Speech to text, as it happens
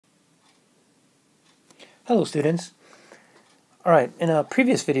Hello students. Alright, in a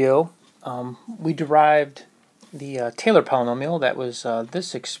previous video we derived the Taylor polynomial that was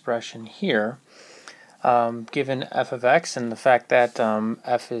this expression here, given f of x and the fact that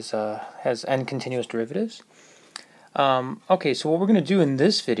f has n continuous derivatives. Okay, so what we're going to do in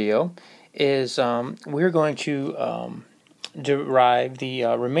this video is we're going to derive the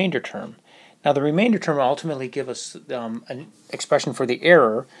remainder term. Now the remainder term will ultimately give us an expression for the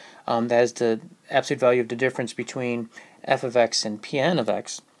error that is the absolute value of the difference between f of x and Pn of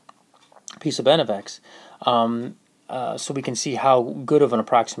x, p sub n of x, so we can see how good of an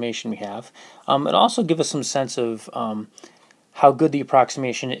approximation we have. It'll also give us some sense of how good the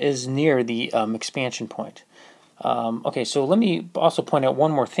approximation is near the expansion point. Okay, so let me also point out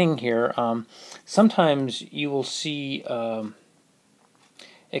one more thing here. Sometimes you will see in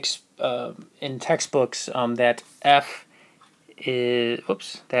textbooks that f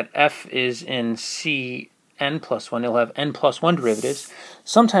is in C n plus 1. It'll have n plus 1 derivatives.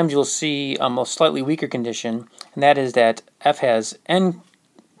 Sometimes you'll see a slightly weaker condition, and that is that f has n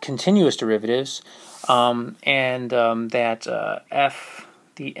continuous derivatives, and that f,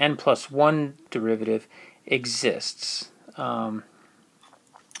 the n plus 1 derivative, exists. It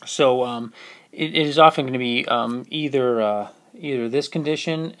is often going to be either this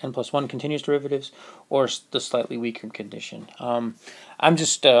condition, n plus 1 continuous derivatives, or the slightly weaker condition. I'm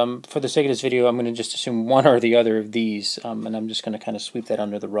just, for the sake of this video, I'm going to just assume one or the other of these, and I'm just going to kind of sweep that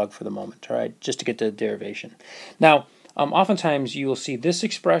under the rug for the moment, all right, just to get to the derivation. Now, oftentimes you will see this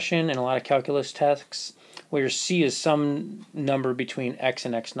expression in a lot of calculus texts where c is some number between x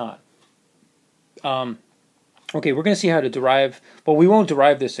and x naught. Okay, we're going to see how to derive, well, we won't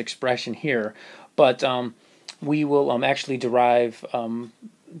derive this expression here, but we will actually derive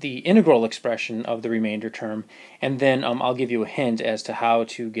the integral expression of the remainder term, and then I'll give you a hint as to how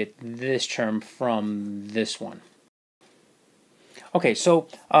to get this term from this one. Okay, so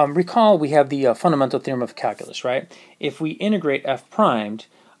recall we have the fundamental theorem of calculus, right? If we integrate f primed,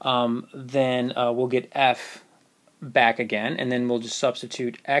 then we'll get f back again, and then we'll just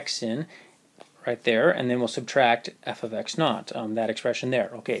substitute x in right there, and then we'll subtract f of x naught, that expression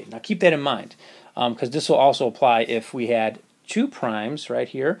there. Okay, now keep that in mind, because this will also apply if we had two primes right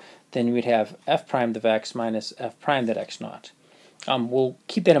here, then we'd have f primed of x minus f primed at x naught. We'll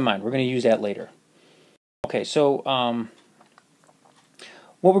keep that in mind. We're going to use that later. Okay, so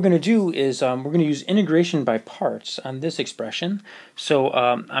what we're going to do is we're going to use integration by parts on this expression. So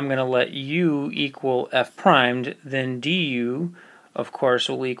I'm going to let u equal f primed, then du, of course,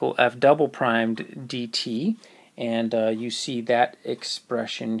 will equal f double primed dt, and you see that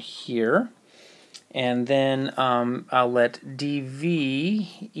expression here. And then I'll let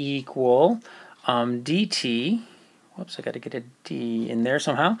dv equal dt, whoops, I got to get a d in there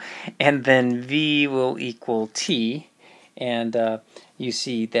somehow, and then v will equal t, and you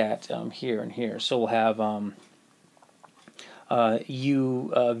see that here and here. So we'll have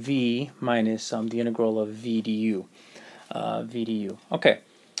v minus the integral of v du. Okay,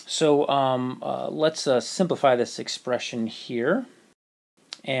 so let's simplify this expression here.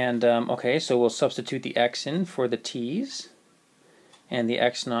 And okay, so we'll substitute the x in for the t's and the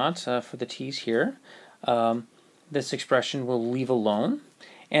x naught for the t's here. This expression we'll leave alone.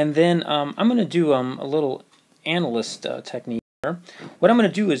 And then I'm going to do a little analyst technique here. What I'm going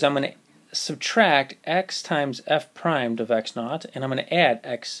to do is I'm going to subtract x times f primed of x naught, and I'm going to add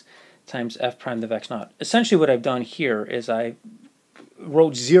x times f primed of x naught. Essentially what I've done here is I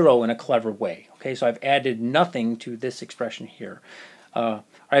wrote 0 in a clever way. Okay, so I've added nothing to this expression here. I've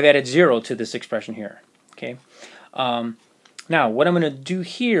added 0 to this expression here. Okay. Now, what I'm going to do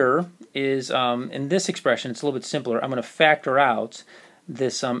here is, in this expression, it's a little bit simpler. I'm going to factor out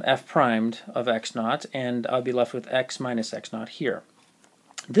this f primed of x naught, and I'll be left with x minus x naught here.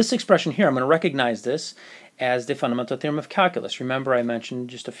 This expression here, I'm going to recognize this as the fundamental theorem of calculus. Remember, I mentioned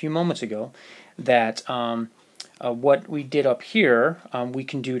just a few moments ago that what we did up here, we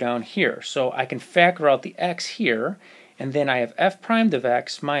can do down here. So I can factor out the x here, and then I have f primed of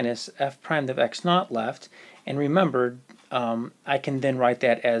x minus f primed of x naught left. And remember, I can then write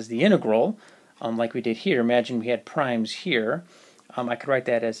that as the integral, like we did here. Imagine we had primes here. I could write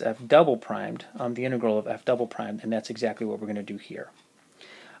that as f double primed, the integral of f double primed, and that's exactly what we're going to do here.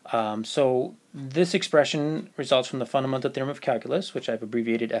 So this expression results from the fundamental theorem of calculus, which I've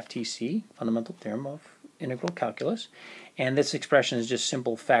abbreviated FTC, fundamental theorem of integral calculus. And this expression is just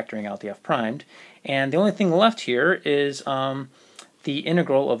simple factoring out the f primed. And the only thing left here is the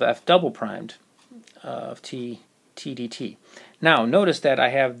integral of f double primed of t dt. Now notice that I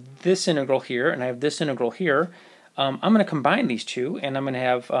have this integral here and I have this integral here. I'm going to combine these two, and I'm going to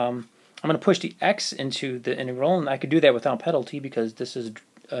have I'm going to push the x into the integral, and I could do that without penalty because this is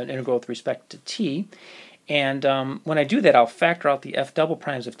an integral with respect to t. And when I do that, I'll factor out the f double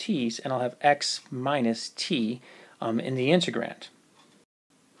primes of t's, and I'll have x minus t in the integrand.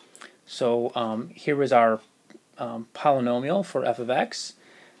 So here is our polynomial for f of x.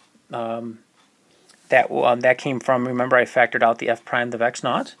 That came from, remember, I factored out the f prime of x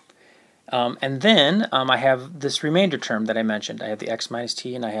naught. And then I have this remainder term that I mentioned. I have the x minus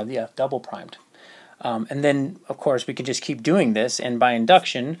t and I have the f double primed. And then, of course, we could just keep doing this, and by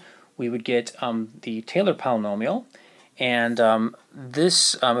induction, we would get the Taylor polynomial. And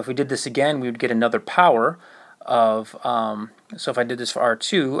this, if we did this again, we would get another power of, so if I did this for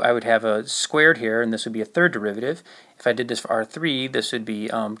R2, I would have a squared here, and this would be a third derivative. If I did this for R3, this would be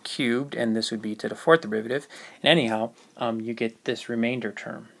cubed, and this would be to the fourth derivative. And anyhow, you get this remainder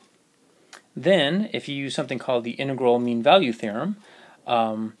term. Then, if you use something called the integral mean value theorem,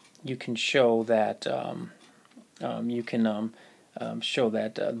 you can show that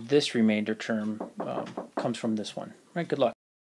this remainder term comes from this one. Right? Good luck.